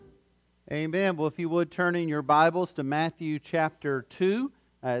Amen. Well, if you would turn in your Bibles to Matthew chapter 2,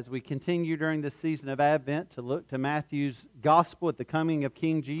 as we continue during this season of Advent to look to Matthew's gospel at the coming of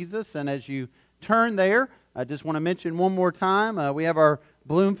King Jesus. And as you turn there, I just want to mention one more time, we have our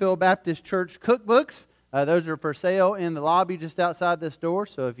Bloomfield Baptist Church cookbooks. Those are for sale in the lobby just outside this door.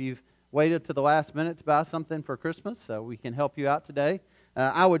 So if you've waited to the last minute to buy something for Christmas, we can help you out today.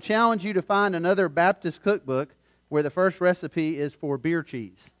 I would challenge you to find another Baptist cookbook where the first recipe is for beer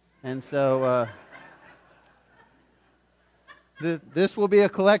cheese. And so this will be a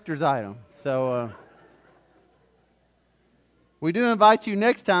collector's item. So we do invite you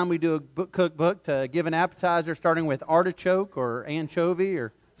next time we do a cookbook to give an appetizer starting with artichoke or anchovy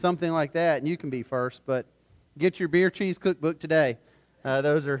or something like that. And you can be first, but get your beer cheese cookbook today.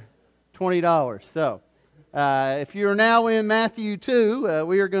 Those are $20. So if you're now in Matthew 2,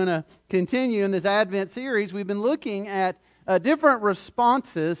 we are going to continue in this Advent series. We've been looking at different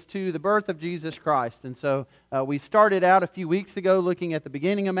responses to the birth of Jesus Christ. And so we started out a few weeks ago looking at the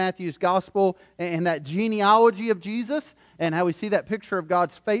beginning of Matthew's gospel and that genealogy of Jesus and how we see that picture of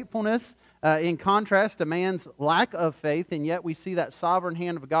God's faithfulness in contrast to man's lack of faith, and yet we see that sovereign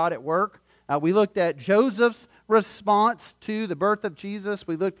hand of God at work. We looked at Joseph's response to the birth of Jesus.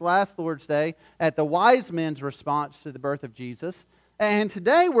 We looked last Lord's Day at the wise men's response to the birth of Jesus. And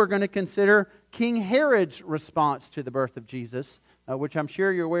today we're going to consider King Herod's response to the birth of Jesus, which I'm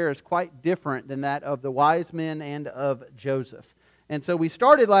sure you're aware is quite different than that of the wise men and of Joseph. And so we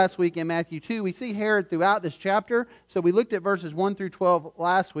started last week in Matthew 2. We see Herod throughout this chapter. So we looked at verses 1 through 12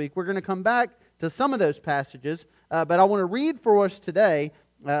 last week. We're going to come back to some of those passages. But I want to read for us today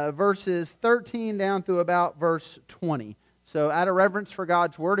verses 13 down through about verse 20. So out of reverence for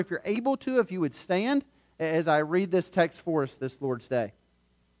God's Word, if you're able to, if you would stand as I read this text for us this Lord's Day.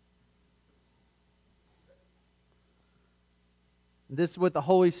 This is what the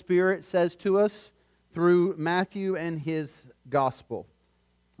Holy Spirit says to us through Matthew and his gospel.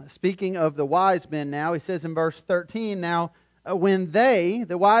 Speaking of the wise men now, he says in verse 13, "Now when they,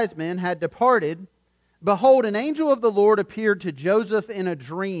 the wise men, had departed, behold, an angel of the Lord appeared to Joseph in a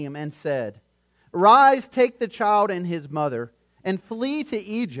dream and said, 'Rise, take the child and his mother, and flee to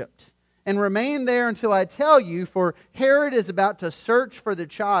Egypt, and remain there until I tell you, for Herod is about to search for the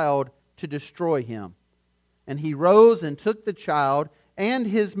child to destroy him.' And he rose and took the child and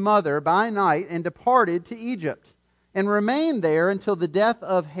his mother by night and departed to Egypt, and remained there until the death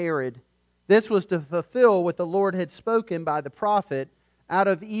of Herod. This was to fulfill what the Lord had spoken by the prophet, 'Out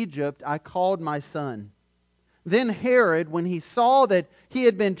of Egypt I called my son.' Then Herod, when he saw that he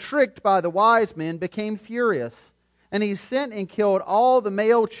had been tricked by the wise men, became furious. And he sent and killed all the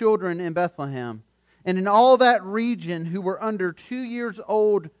male children in Bethlehem, and in all that region who were under 2 years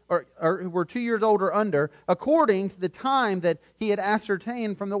old, or who were 2 years old or under, according to the time that he had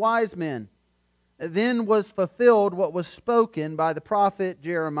ascertained from the wise men. Then was fulfilled what was spoken by the prophet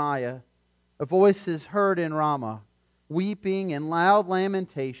Jeremiah. A voice is heard in Ramah, weeping and loud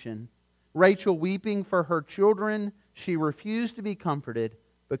lamentation. Rachel weeping for her children. She refused to be comforted,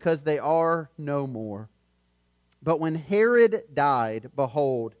 because they are no more. But when Herod died,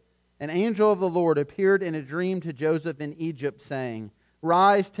 behold, an angel of the Lord appeared in a dream to Joseph in Egypt, saying,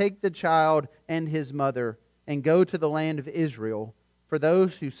 'Rise, take the child and his mother, and go to the land of Israel, for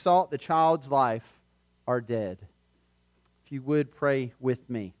those who sought the child's life are dead.'" If you would pray with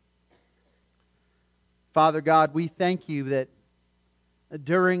me. Father God, we thank you that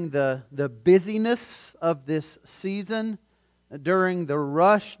during the busyness of this season, during the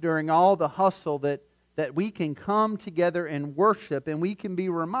rush, during all the hustle, that we can come together and worship, and we can be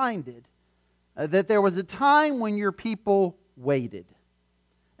reminded that there was a time when your people waited.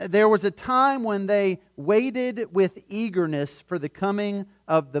 There was a time when they waited with eagerness for the coming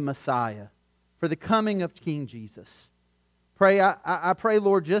of the Messiah, for the coming of King Jesus. I pray,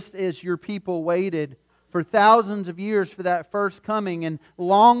 Lord, just as your people waited for thousands of years for that first coming and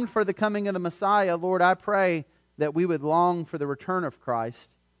longed for the coming of the Messiah, Lord, I pray that we would long for the return of Christ.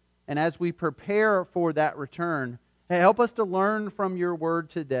 And as we prepare for that return, help us to learn from your word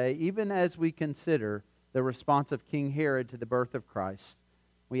today, even as we consider the response of King Herod to the birth of Christ.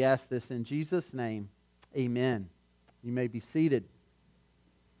 We ask this in Jesus' name. Amen. You may be seated.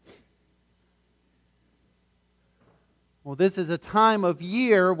 Well, this is a time of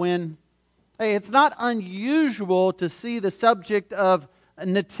year when, it's not unusual to see the subject of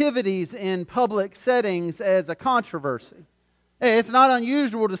nativities in public settings as a controversy. It's not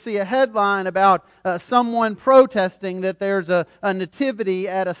unusual to see a headline about someone protesting that there's a nativity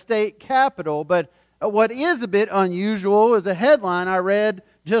at a state capitol. But what is a bit unusual is a headline I read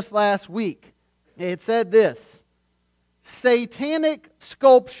just last week. It said this: satanic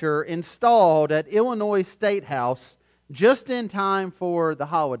sculpture installed at Illinois State House just in time for the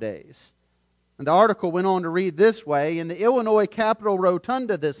holidays. And the article went on to read this way: in the Illinois Capitol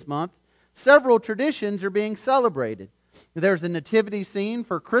Rotunda this month, several traditions are being celebrated. There's a nativity scene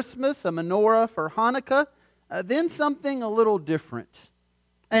for Christmas, a menorah for Hanukkah, then something a little different.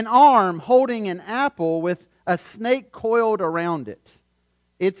 An arm holding an apple with a snake coiled around it.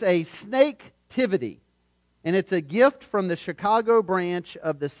 It's a snake-tivity, and it's a gift from the Chicago branch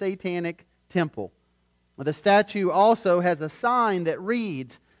of the Satanic Temple. The statue also has a sign that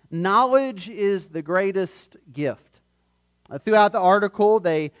reads, "Knowledge is the greatest gift." Throughout the article,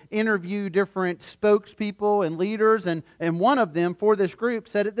 they interview different spokespeople and leaders, and one of them for this group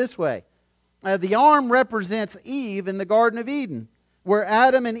said it this way: the arm represents Eve in the Garden of Eden, where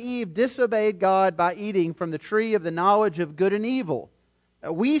Adam and Eve disobeyed God by eating from the tree of the knowledge of good and evil.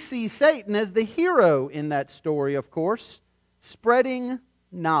 We see Satan as the hero in that story, of course, spreading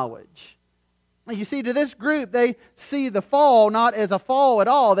knowledge. You see, to this group, they see the fall not as a fall at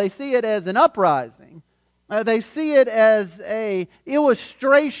all. They see it as an uprising. They see it as an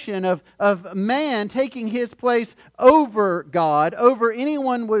illustration of man taking his place over God, over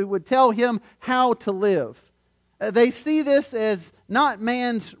anyone who would tell him how to live. They see this as not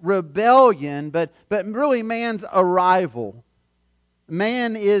man's rebellion, but really man's arrival.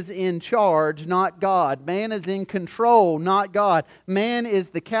 Man is in charge, not God. Man is in control, not God. Man is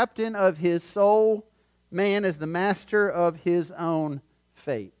the captain of his soul. Man is the master of his own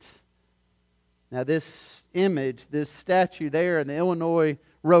fate. Now this image, this statue there in the Illinois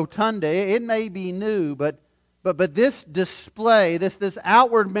Rotunda, it may be new, but this display, this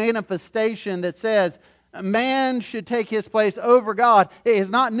outward manifestation that says man should take his place over God, it is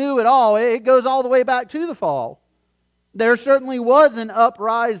not new at all. It goes all the way back to the fall. There certainly was an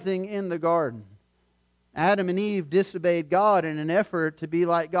uprising in the garden. Adam and Eve disobeyed God in an effort to be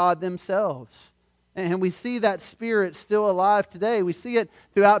like God themselves. And we see that spirit still alive today. We see it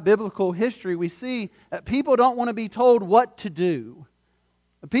throughout biblical history. We see people don't want to be told what to do.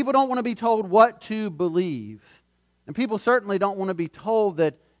 People don't want to be told what to believe. And people certainly don't want to be told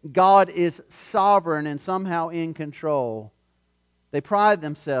that God is sovereign and somehow in control. They pride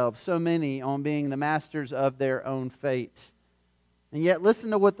themselves, so many, on being the masters of their own fate. And yet,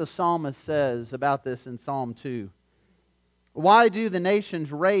 listen to what the psalmist says about this in Psalm 2. Why do the nations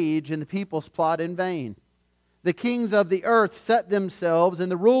rage and the peoples plot in vain? The kings of the earth set themselves,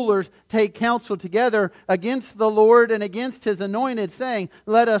 and the rulers take counsel together against the Lord and against His anointed, saying,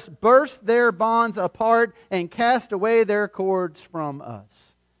 "Let us burst their bonds apart and cast away their cords from us."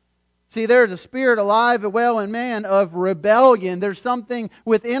 See, there's a spirit alive and well in man of rebellion. There's something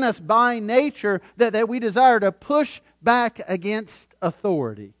within us by nature that we desire to push back against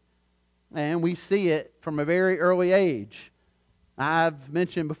authority. And we see it from a very early age. I've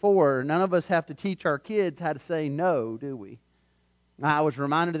mentioned before, none of us have to teach our kids how to say no, do we? I was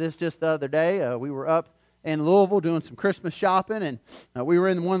reminded of this just the other day. We were up in Louisville doing some Christmas shopping, and we were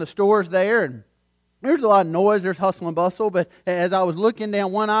in one of the stores there, and there's a lot of noise, there's hustle and bustle, but as I was looking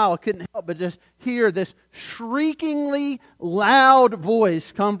down one aisle, I couldn't help but just hear this shriekingly loud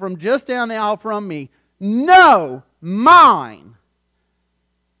voice come from just down the aisle from me. "No, mine!"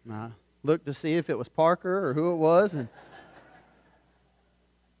 And I looked to see if it was Parker or who it was,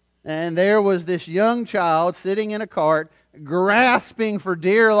 and there was this young child sitting in a cart, grasping for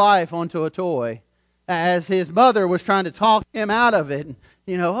dear life onto a toy, as his mother was trying to talk him out of it.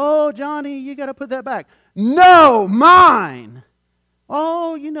 "Oh, Johnny, you got to put that back." "No, mine!"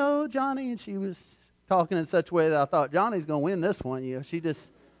 "Oh, Johnny," and she was talking in such a way that I thought, Johnny's going to win this one.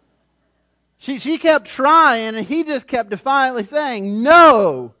 She kept trying, and he just kept defiantly saying,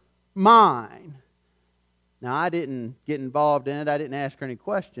 "No, mine." Now, I didn't get involved in it. I didn't ask her any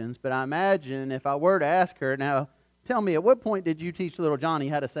questions, but I imagine if I were to ask her, "Now, tell me, at what point did you teach little Johnny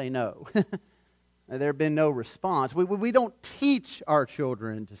how to say no?" There had been no response. We don't teach our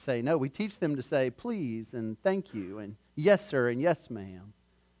children to say no. We teach them to say please and thank you and yes, sir, and yes, ma'am.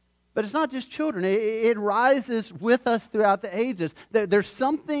 But it's not just children. It rises with us throughout the ages. There's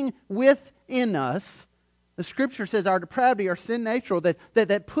something within us. The Scripture says our depravity, our sin nature,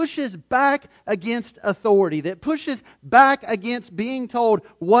 that pushes back against authority, that pushes back against being told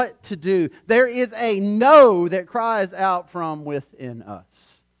what to do. There is a no that cries out from within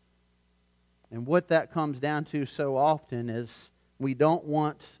us. And what that comes down to so often is we don't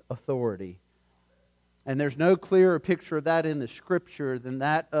want authority. And there's no clearer picture of that in the Scripture than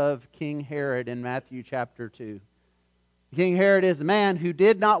that of King Herod in Matthew chapter 2. King Herod is a man who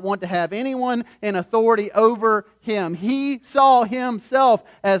did not want to have anyone in authority over him. He saw himself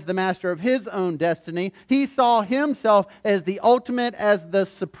as the master of his own destiny. He saw himself as the ultimate, as the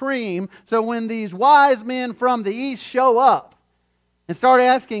supreme. So when these wise men from the east show up and start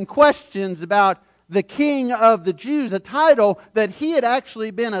asking questions about the King of the Jews, a title that he had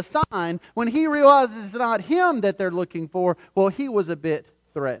actually been assigned, when he realizes it's not him that they're looking for, well, he was a bit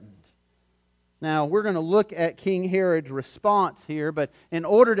threatened. Now, we're going to look at King Herod's response here, but in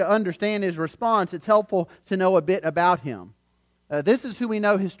order to understand his response, it's helpful to know a bit about him. This is who we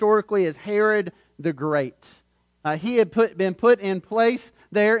know historically as Herod the Great. He had been put in place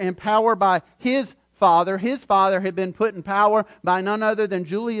there in power by his father. His father had been put in power by none other than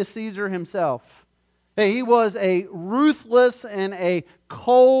Julius Caesar himself. He was a ruthless and a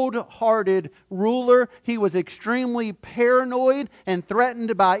cold-hearted ruler. He was extremely paranoid and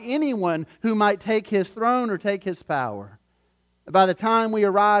threatened by anyone who might take his throne or take his power. By the time we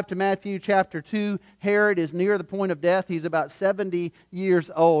arrive to Matthew chapter 2, Herod is near the point of death. He's about 70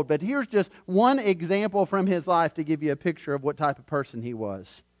 years old. But here's just one example from his life to give you a picture of what type of person he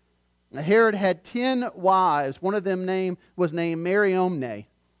was. Herod had 10 wives. One of them was named Mariamne.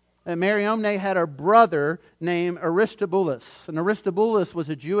 And Mariamne had a brother named Aristobulus. And Aristobulus was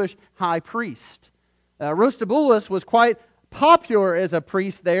a Jewish high priest. Aristobulus was quite popular as a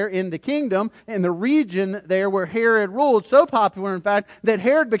priest there in the kingdom, in the region there where Herod ruled. So popular, in fact, that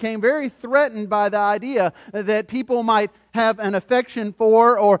Herod became very threatened by the idea that people might have an affection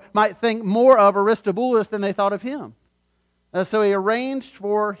for or might think more of Aristobulus than they thought of him. So he arranged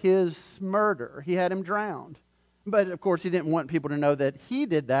for his murder. He had him drowned. But, of course, he didn't want people to know that he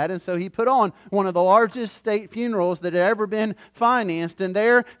did that, and so he put on one of the largest state funerals that had ever been financed, and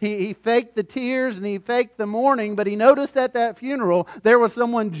there he faked the tears and he faked the mourning, but he noticed at that funeral there was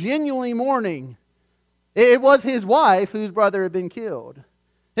someone genuinely mourning. It was his wife whose brother had been killed.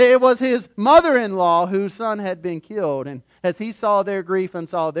 It was his mother-in-law whose son had been killed, and as he saw their grief and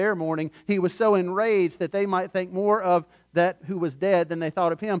saw their mourning, he was so enraged that they might think more of that who was dead than they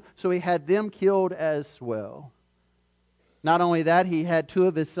thought of him, so he had them killed as well. Not only that, he had 2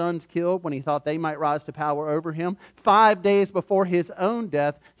 of his sons killed when he thought they might rise to power over him. 5 days before his own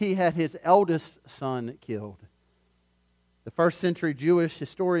death, he had his eldest son killed. The first century Jewish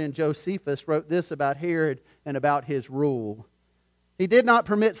historian Josephus wrote this about Herod and about his rule. He did not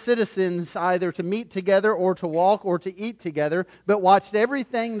permit citizens either to meet together or to walk or to eat together, but watched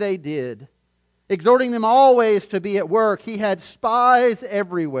everything they did. Exhorting them always to be at work, he had spies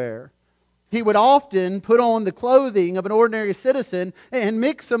everywhere. He would often put on the clothing of an ordinary citizen and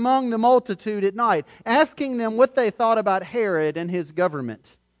mix among the multitude at night, asking them what they thought about Herod and his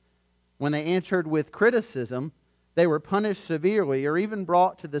government. When they answered with criticism, they were punished severely or even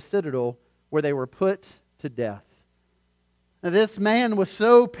brought to the citadel where they were put to death. Now, this man was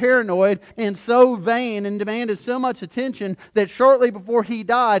so paranoid and so vain and demanded so much attention that shortly before he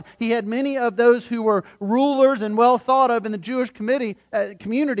died, he had many of those who were rulers and well thought of in the Jewish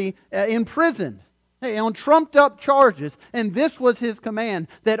community imprisoned on trumped up charges. And this was his command,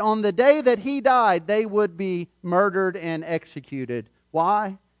 that on the day that he died, they would be murdered and executed.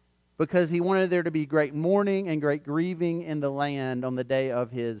 Why? Because he wanted there to be great mourning and great grieving in the land on the day of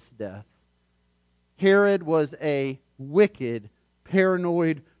his death. Herod was a wicked,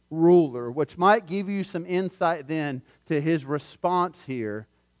 paranoid ruler, which might give you some insight then to his response here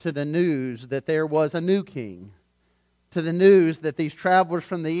to the news that there was a new king, to the news that these travelers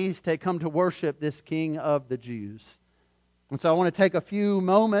from the east had come to worship this King of the Jews. And so I want to take a few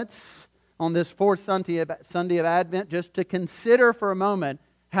moments on this fourth Sunday of Advent just to consider for a moment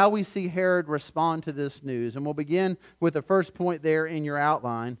how we see Herod respond to this news. And we'll begin with the first point there in your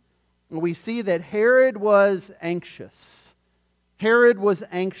outline. We see that Herod was anxious. Herod was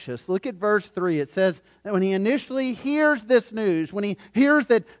anxious. Look at verse 3. It says that when he initially hears this news, when he hears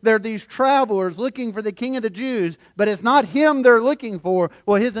that there are these travelers looking for the King of the Jews, but it's not him they're looking for,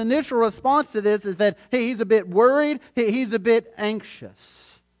 well, his initial response to this is that he's a bit worried, he's a bit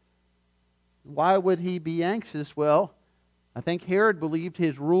anxious. Why would he be anxious? Well, I think Herod believed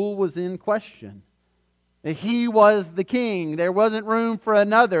his rule was in question. He was the king. There wasn't room for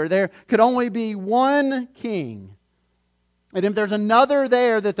another. There could only be one king. And if there's another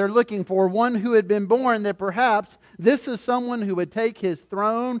there that they're looking for, one who had been born, that perhaps this is someone who would take his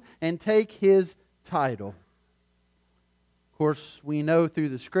throne and take his title. Of course, we know through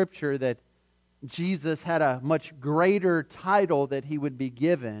the Scripture that Jesus had a much greater title that he would be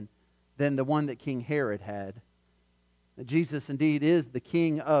given than the one that King Herod had. Jesus indeed is the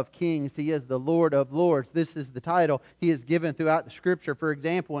King of kings. He is the Lord of lords. This is the title he is given throughout the Scripture. For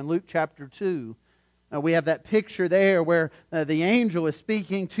example, in Luke chapter 2, We have that picture there where the angel is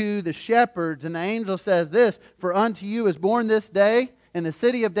speaking to the shepherds, and the angel says this, "For unto you is born this day in the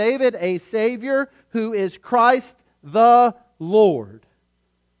city of David a Savior who is Christ the Lord."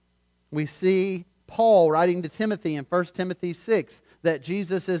 We see Paul writing to Timothy in 1 Timothy 6 that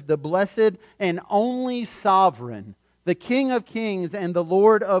Jesus is the blessed and only sovereign, the King of kings and the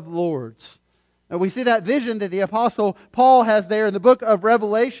Lord of lords. And we see that vision that the Apostle Paul has there in the book of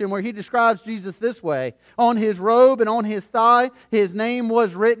Revelation, where he describes Jesus this way. On his robe and on his thigh, his name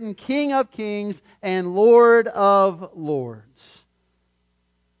was written, King of kings and Lord of lords.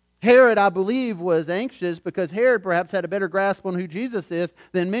 Herod, I believe, was anxious because Herod perhaps had a better grasp on who Jesus is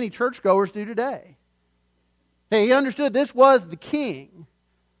than many churchgoers do today. He understood this was the king.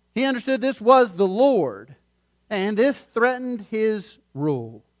 He understood this was the Lord. And this threatened his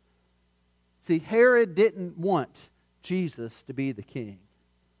rule. See, Herod didn't want Jesus to be the king.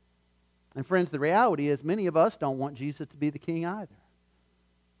 And friends, the reality is many of us don't want Jesus to be the king either.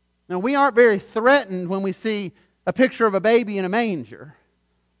 Now, we aren't very threatened when we see a picture of a baby in a manger.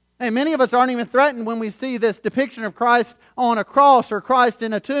 And many of us aren't even threatened when we see this depiction of Christ on a cross or Christ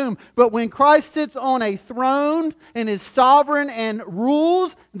in a tomb. But when Christ sits on a throne and is sovereign and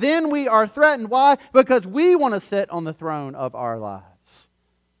rules, then we are threatened. Why? Because we want to sit on the throne of our lives.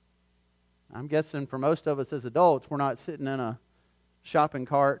 I'm guessing for most of us as adults, we're not sitting in a shopping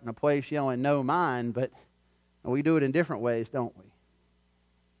cart in a place yelling, "No, mine," but we do it in different ways, don't we?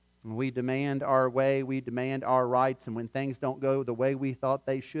 We demand our way, we demand our rights, and when things don't go the way we thought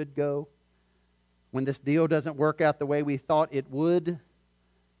they should go, when this deal doesn't work out the way we thought it would,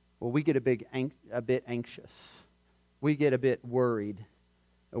 well, we get a bit anxious. We get a bit worried.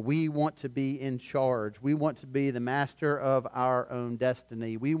 We want to be in charge. We want to be the master of our own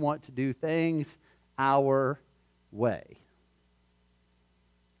destiny. We want to do things our way.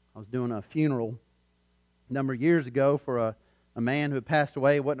 I was doing a funeral a number of years ago for a man who had passed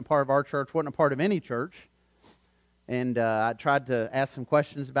away. Wasn't a part of our church, wasn't a part of any church. And I tried to ask some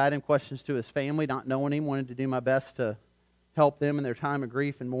questions about him, questions to his family, not knowing him. Wanted to do my best to help them in their time of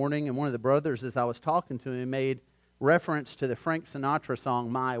grief and mourning. And one of the brothers, as I was talking to him, made reference to the Frank Sinatra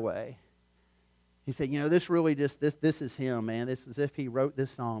song, "My Way." He said, this really just, this is him, man. This is as if he wrote this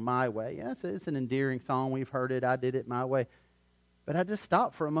song, "My Way." Yeah, it's an endearing song. We've heard it. I did it my way. But I just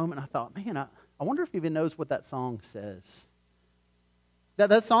stopped for a moment and I thought, man, I wonder if he even knows what that song says.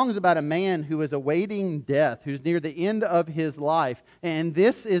 That song is about a man who is awaiting death, who's near the end of his life. And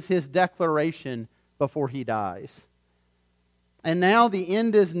this is his declaration before he dies. "And now the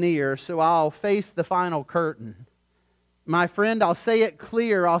end is near, so I'll face the final curtain. My friend, I'll say it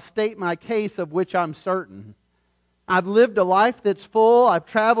clear. I'll state my case of which I'm certain. I've lived a life that's full. I've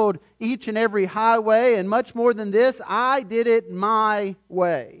traveled each and every highway. And much more than this, I did it my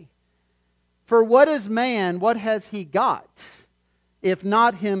way. For what is man? What has he got? If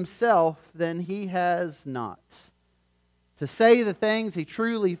not himself, then he has not. To say the things he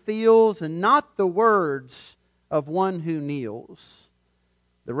truly feels and not the words of one who kneels.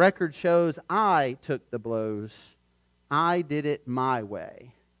 The record shows I took the blows. I did it my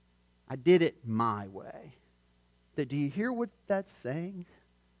way. I did it my way." Do you hear what that's saying?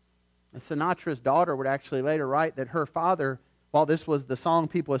 Sinatra's daughter would actually later write that her father, while this was the song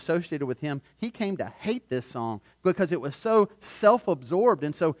people associated with him, he came to hate this song because it was so self-absorbed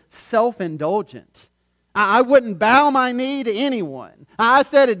and so self-indulgent. I wouldn't bow my knee to anyone. I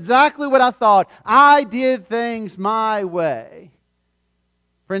said exactly what I thought. I did things my way.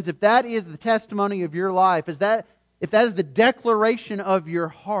 Friends, if that is the testimony of your life, if that is the declaration of your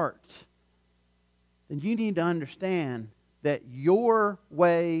heart, then you need to understand that your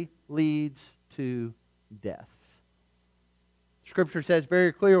way leads to death. Scripture says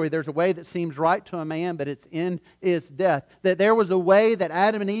very clearly there's a way that seems right to a man, but its end is death. That there was a way that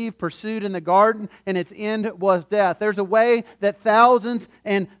Adam and Eve pursued in the garden, and its end was death. There's a way that thousands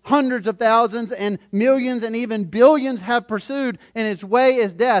and hundreds of thousands and millions and even billions have pursued, and its way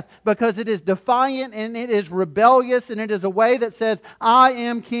is death because it is defiant and it is rebellious, and it is a way that says, "I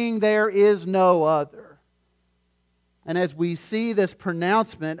am king, there is no other." And as we see this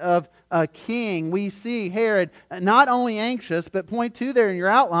pronouncement of a king, we see Herod not only anxious, but point 2 there in your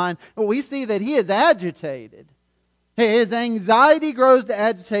outline, but we see that he is agitated. His anxiety grows to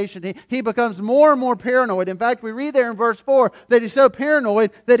agitation. He becomes more and more paranoid. In fact, we read there in verse 4 that he's so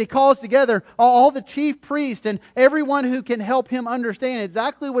paranoid that he calls together all the chief priests and everyone who can help him understand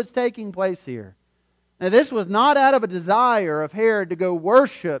exactly what's taking place here. Now, this was not out of a desire of Herod to go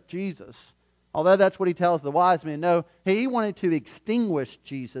worship Jesus. Although that's what he tells the wise men. No, he wanted to extinguish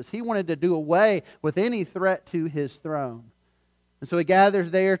Jesus. He wanted to do away with any threat to his throne. And so he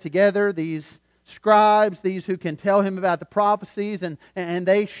gathers there together these scribes, these who can tell him about the prophecies, and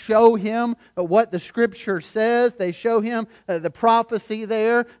they show him what the Scripture says. They show him the prophecy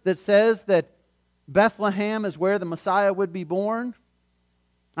there that says that Bethlehem is where the Messiah would be born.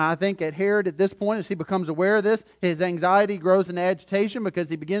 I think at Herod at this point, as he becomes aware of this, his anxiety grows in agitation because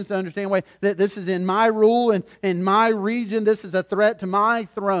he begins to understand, wait, that this is in my rule and in my region. This is a threat to my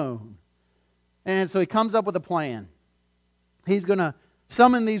throne. And so he comes up with a plan. He's going to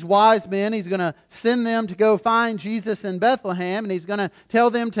summon these wise men. He's going to send them to go find Jesus in Bethlehem, and he's going to tell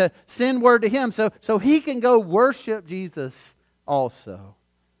them to send word to him so he can go worship Jesus also.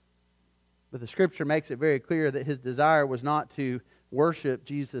 But the Scripture makes it very clear that his desire was not to worship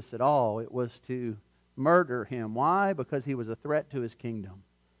Jesus at all. It was to murder him. Why? Because he was a threat to his kingdom.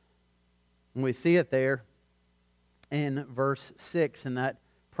 And we see it there in verse 6 in that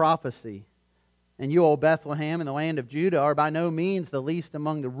prophecy. And you, O Bethlehem, in the land of Judah, are by no means the least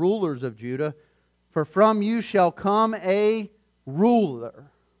among the rulers of Judah, for from you shall come a ruler.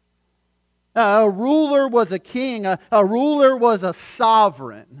 A ruler was a king. A ruler was a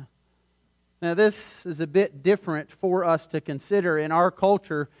sovereign. Now, this is a bit different for us to consider in our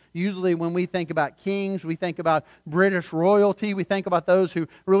culture. Usually when we think about kings, we think about British royalty. We think about those who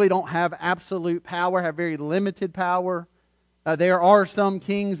really don't have absolute power, have very limited power. There are some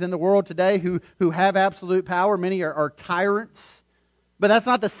kings in the world today who have absolute power. Many are tyrants. But that's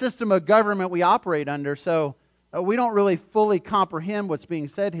not the system of government we operate under. So we don't really fully comprehend what's being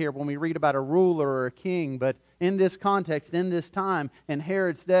said here when we read about a ruler or a king. But in this context, in this time, in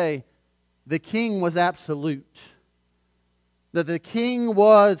Herod's day, the king was absolute. That the king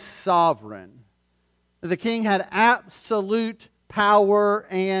was sovereign. The king had absolute power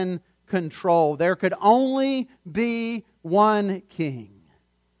and control. There could only be one king.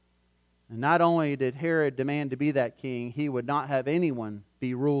 And not only did Herod demand to be that king, he would not have anyone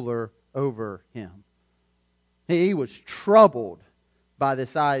be ruler over him. He was troubled by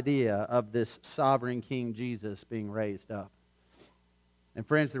this idea of this sovereign King Jesus being raised up. And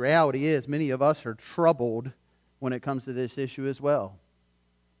friends, the reality is many of us are troubled when it comes to this issue as well.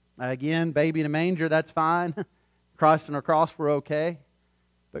 Again, baby in a manger, that's fine. Christ on a cross, we're okay.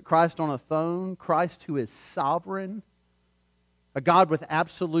 But Christ on a throne, Christ who is sovereign, a God with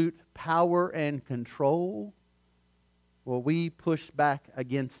absolute power and control, well, we push back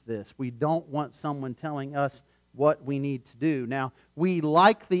against this. We don't want someone telling us what we need to do. Now, we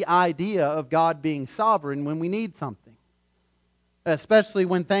like the idea of God being sovereign when we need something. Especially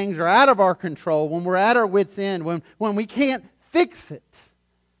when things are out of our control, when we're at our wits' end, when we can't fix it.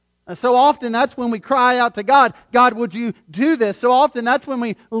 So often that's when we cry out to God, God, would you do this? So often that's when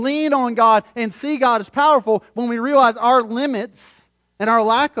we lean on God and see God as powerful, when we realize our limits and our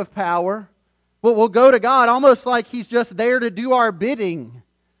lack of power. We'll go to God almost like He's just there to do our bidding.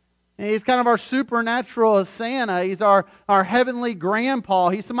 He's kind of our supernatural Santa. He's our heavenly grandpa.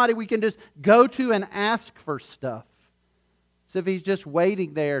 He's somebody we can just go to and ask for stuff. As if He's just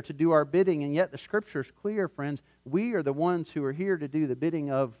waiting there to do our bidding. And yet the Scripture is clear, friends. We are the ones who are here to do the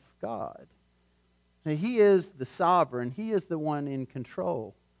bidding of God. Now, He is the sovereign. He is the one in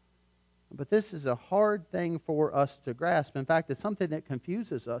control. But this is a hard thing for us to grasp. In fact, it's something that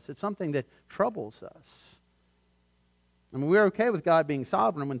confuses us. It's something that troubles us. I mean, we're okay with God being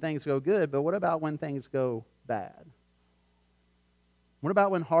sovereign when things go good, but what about when things go bad? What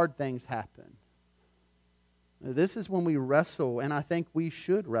about when hard things happen? This is when we wrestle, and I think we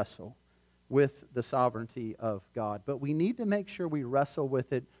should wrestle with the sovereignty of God. But we need to make sure we wrestle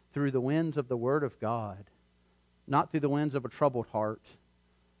with it through the lens of the Word of God, not through the lens of a troubled heart,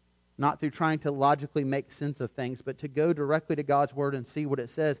 not through trying to logically make sense of things, but to go directly to God's Word and see what it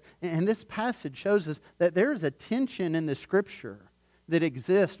says. And this passage shows us that there is a tension in the Scripture that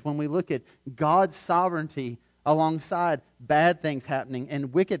exists when we look at God's sovereignty alongside bad things happening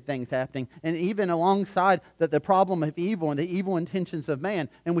and wicked things happening, and even alongside the problem of evil and the evil intentions of man.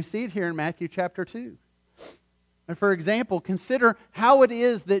 And we see it here in Matthew chapter 2. And for example, consider how it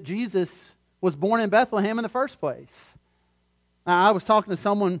is that Jesus was born in Bethlehem in the first place. Now, I was talking to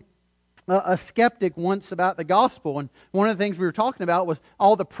someone, a skeptic, once about the gospel, and one of the things we were talking about was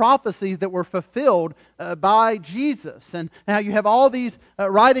all the prophecies that were fulfilled by Jesus, and how you have all these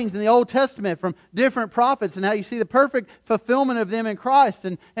writings in the Old Testament from different prophets, and how you see the perfect fulfillment of them in Christ.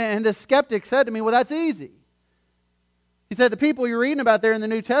 And the skeptic said to me, well, that's easy. He said, the people you're reading about there in the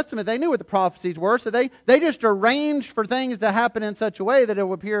New Testament, they knew what the prophecies were, so they just arranged for things to happen in such a way that it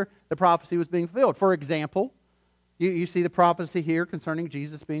would appear the prophecy was being fulfilled. For example, you see the prophecy here concerning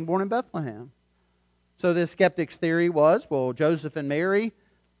Jesus being born in Bethlehem. So the skeptic's theory was, well, Joseph and Mary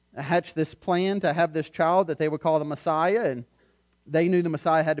hatched this plan to have this child that they would call the Messiah, They knew the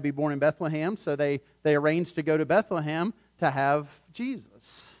Messiah had to be born in Bethlehem, so they arranged to go to Bethlehem to have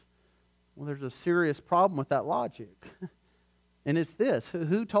Jesus. Well, there's a serious problem with that logic. And it's this.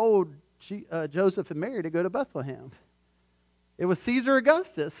 Who told Joseph and Mary to go to Bethlehem? It was Caesar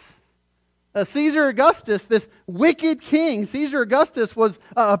Augustus. Caesar Augustus, this wicked king, Caesar Augustus was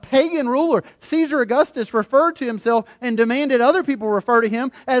a pagan ruler. Caesar Augustus referred to himself and demanded other people refer to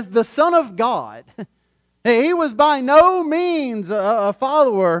him as the Son of God. He was by no means a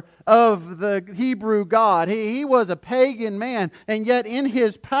follower of the Hebrew God. He was a pagan man, and yet in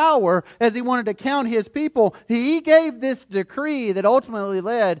his power, as he wanted to count his people, he gave this decree that ultimately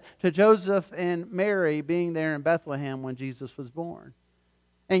led to Joseph and Mary being there in Bethlehem when Jesus was born.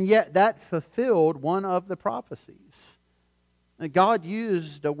 And yet that fulfilled one of the prophecies. God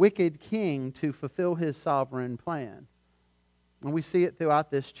used a wicked king to fulfill His sovereign plan. And we see it throughout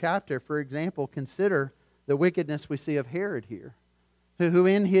this chapter. For example, consider the wickedness we see of Herod here, who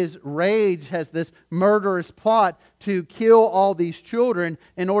in his rage has this murderous plot to kill all these children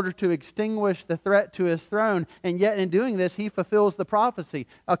in order to extinguish the threat to his throne. And yet in doing this, he fulfills the prophecy.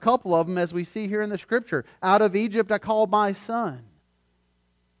 A couple of them, as we see here in the Scripture. Out of Egypt I called my son.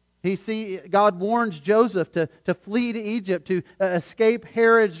 God warns Joseph to flee to Egypt, to escape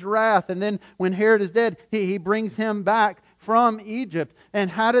Herod's wrath. And then when Herod is dead, he brings him back from Egypt. And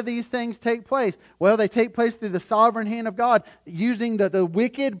how do these things take place? Well, they take place through the sovereign hand of God, using the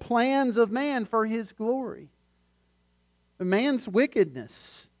wicked plans of man for His glory. Man's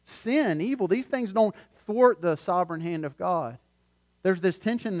wickedness, sin, evil, these things don't thwart the sovereign hand of God. There's this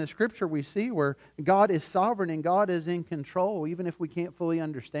tension in the Scripture we see where God is sovereign and God is in control, even if we can't fully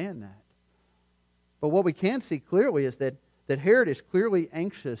understand that. But what we can see clearly is that Herod is clearly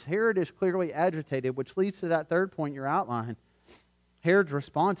anxious. Herod is clearly agitated, which leads to that third point in your outline. Herod's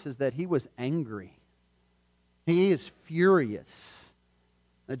response is that he was angry. He is furious.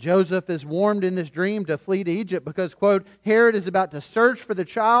 Joseph is warned in this dream to flee to Egypt because, quote, Herod is about to search for the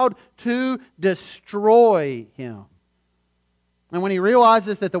child to destroy him. And when he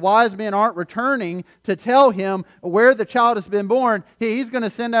realizes that the wise men aren't returning to tell him where the child has been born, he's going to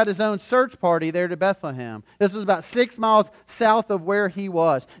send out his own search party there to Bethlehem. This was about 6 miles south of where he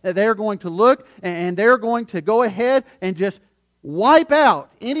was. They're going to look and they're going to go ahead and just wipe out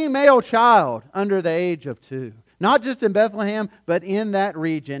any male child under the age of 2. Not just in Bethlehem, but in that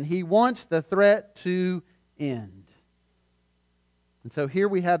region. He wants the threat to end. And so here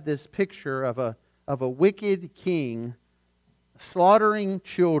we have this picture of a wicked king slaughtering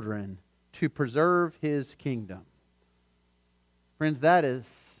children to preserve his kingdom. Friends, that is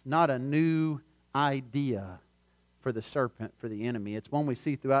not a new idea for the serpent, for the enemy. It's one we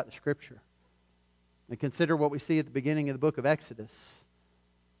see throughout the Scripture. And consider what we see at the beginning of the book of Exodus.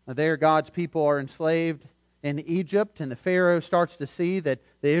 Now, there God's people are enslaved in Egypt, and the Pharaoh starts to see that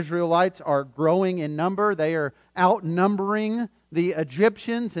the Israelites are growing in number. They are outnumbering the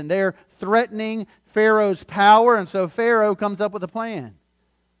Egyptians, and they're threatening Pharaoh's power. And so Pharaoh comes up with a plan.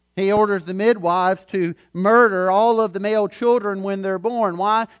 He orders the midwives to murder all of the male children when they're born.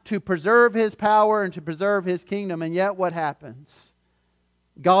 Why? To preserve his power and to preserve his kingdom. And yet what happens?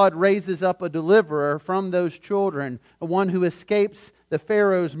 God raises up a deliverer from those children, one who escapes the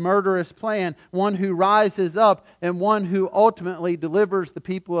Pharaoh's murderous plan, one who rises up, and one who ultimately delivers the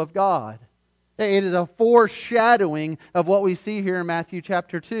people of God. It is a foreshadowing of what we see here in Matthew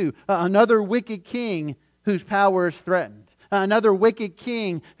chapter 2. Another wicked king whose power is threatened. Another wicked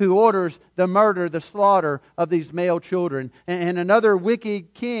king who orders the murder, the slaughter of these male children. And another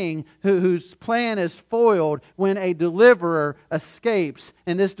wicked king whose plan is foiled when a deliverer escapes.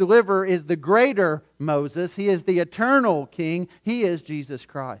 And this deliverer is the greater Moses. He is the eternal king. He is Jesus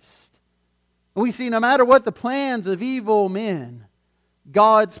Christ. We see no matter what the plans of evil men,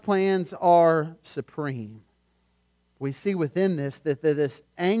 God's plans are supreme. We see within this that this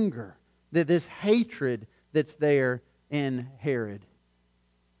anger, that this hatred that's there in Herod.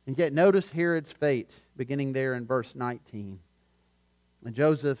 And yet notice Herod's fate, beginning there in verse 19. And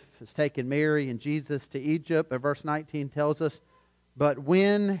Joseph has taken Mary and Jesus to Egypt. And verse 19 tells us, but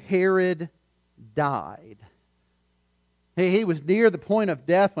when Herod died, he was near the point of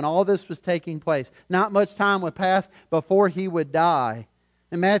death when all this was taking place. Not much time would pass before he would die.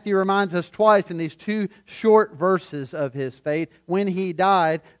 And Matthew reminds us twice in these 2 short verses of his fate. When he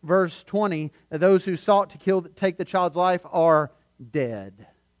died, verse 20, those who sought to take the child's life are dead.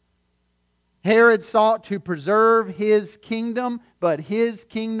 Herod sought to preserve his kingdom, but his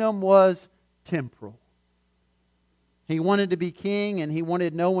kingdom was temporal. He wanted to be king and he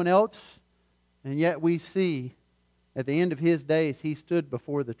wanted no one else. And yet we see at the end of his days, he stood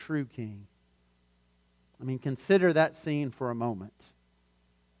before the true king. I mean, consider that scene for a moment.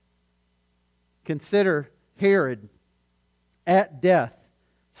 Consider Herod at death,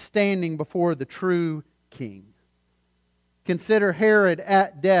 standing before the true king. Consider Herod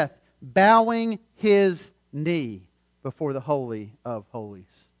at death, bowing his knee before the Holy of Holies.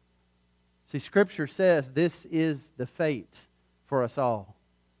 See, Scripture says this is the fate for us all.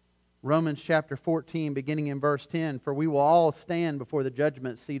 Romans chapter 14, beginning in verse 10, "For we will all stand before the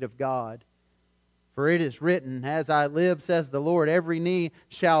judgment seat of God. For it is written, As I live, says the Lord, every knee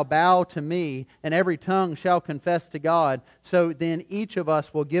shall bow to me, and every tongue shall confess to God. So then each of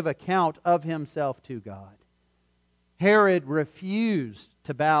us will give account of himself to God." Herod refused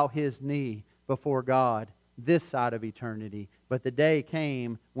to bow his knee before God this side of eternity, but the day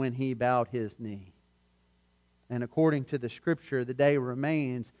came when he bowed his knee. And according to the Scripture, the day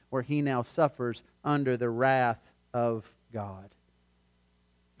remains where he now suffers under the wrath of God.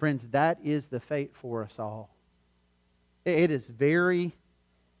 Friends, that is the fate for us all. It is very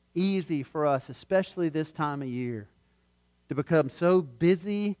easy for us, especially this time of year, to become so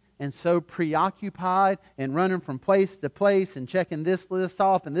busy and so preoccupied and running from place to place and checking this list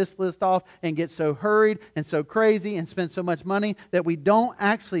off and this list off and get so hurried and so crazy and spend so much money that we don't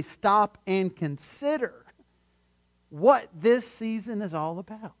actually stop and consider what this season is all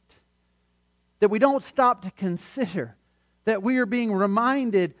about. That we don't stop to consider that we are being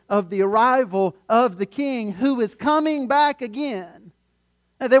reminded of the arrival of the King who is coming back again.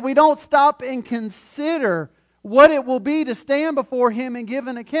 And that we don't stop and consider what it will be to stand before Him and give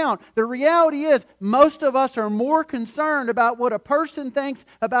an account. The reality is, most of us are more concerned about what a person thinks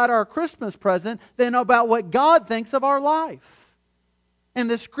about our Christmas present than about what God thinks of our life. And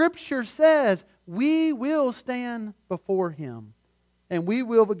the Scripture says we will stand before Him and we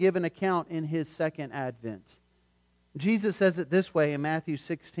will give an account in His second advent. Jesus says it this way in Matthew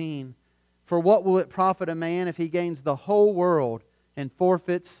 16, "For what will it profit a man if he gains the whole world and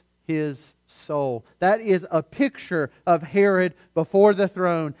forfeits his soul?" That is a picture of Herod before the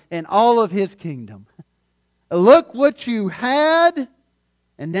throne and all of his kingdom. Look what you had,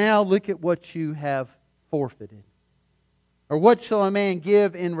 and now look at what you have forfeited. Or what shall a man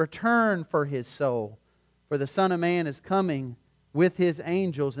give in return for his soul? For the Son of Man is coming with His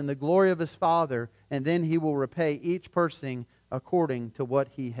angels in the glory of His Father, and then He will repay each person according to what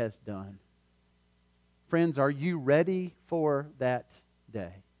he has done. Friends, are you ready for that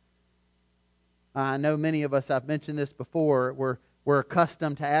day? I know many of us, I've mentioned this before, we're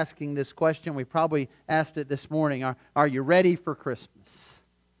accustomed to asking this question. We probably asked it this morning. Are you ready for Christmas?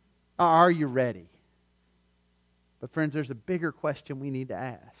 Are you ready? But friends, there's a bigger question we need to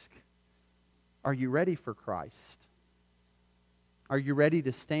ask. Are you ready for Christ? Are you ready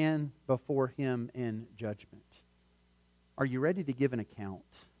to stand before Him in judgment? Are you ready to give an account?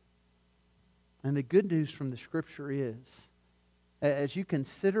 And the good news from the Scripture is, as you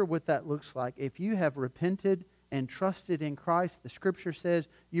consider what that looks like, if you have repented and trusted in Christ, the Scripture says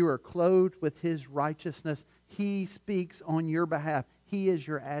you are clothed with His righteousness. He speaks on your behalf. He is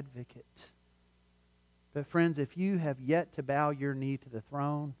your advocate. But friends, if you have yet to bow your knee to the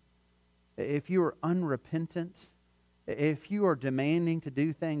throne, if you are unrepentant, if you are demanding to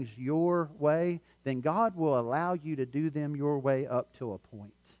do things your way, then God will allow you to do them your way up to a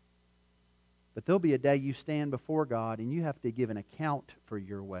point. But there'll be a day you stand before God and you have to give an account for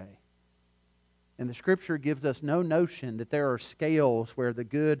your way. And the Scripture gives us no notion that there are scales where the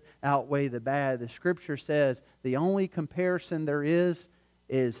good outweigh the bad. The Scripture says the only comparison there is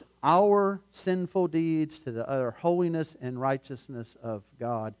our sinful deeds to the utter holiness and righteousness of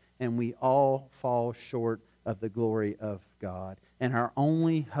God. And we all fall short of the glory of God. And our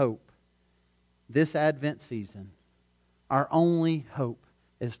only hope this Advent season, our only hope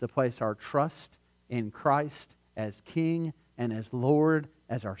is to place our trust in Christ as King and as Lord,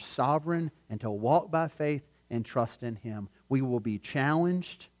 as our sovereign, and to walk by faith and trust in Him. We will be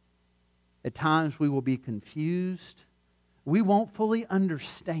challenged. At times we will be confused. We won't fully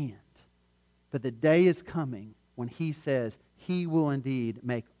understand. But the day is coming when He says He will indeed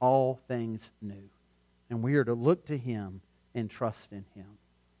make all things new. And we are to look to Him and trust in Him.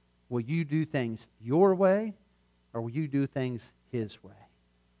 Will you do things your way, or will you do things His way?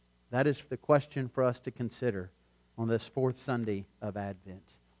 That is the question for us to consider on this fourth Sunday of Advent.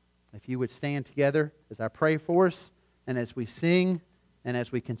 If you would stand together as I pray for us, and as we sing, and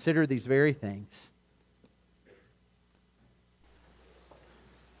as we consider these very things.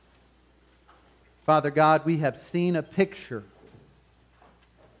 Father God, we have seen a picture.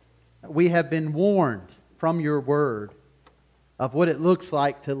 We have been warned from your Word of what it looks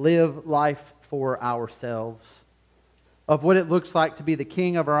like to live life for ourselves. of what it looks like to be the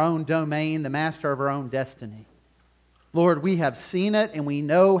king of our own domain, the master of our own destiny. Lord, we have seen it and we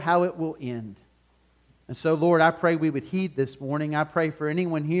know how it will end. And so, Lord, I pray we would heed this morning. I pray for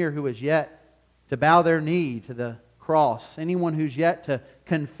anyone here who is yet to bow their knee to the cross, anyone who's yet to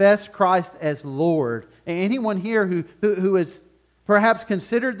confess Christ as Lord, and anyone here who is perhaps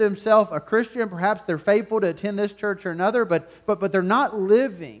considered themselves a Christian, perhaps they're faithful to attend this church or another, but they're not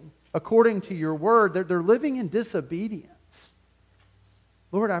living according to your word. They're living in disobedience.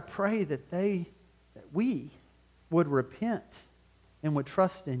 Lord, I pray that we would repent and would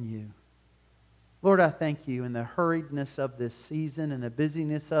trust in you. Lord, I thank you in the hurriedness of this season and the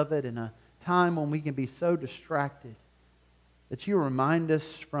busyness of it, in a time when we can be so distracted, that you remind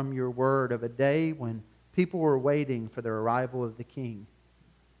us from your word of a day when people were waiting for the arrival of the King.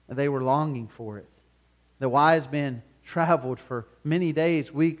 They were longing for it. The wise men traveled for many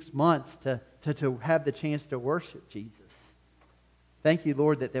days, weeks, months to have the chance to worship Jesus. Thank you,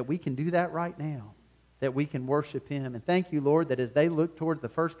 Lord, that we can do that right now, that we can worship Him. And thank you, Lord, that as they look towards the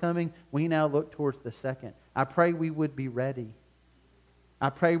first coming, we now look towards the second. I pray we would be ready. I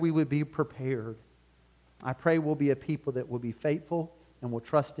pray we would be prepared. I pray we'll be a people that will be faithful and will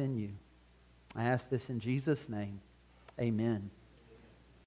trust in you. I ask this in Jesus' name. Amen.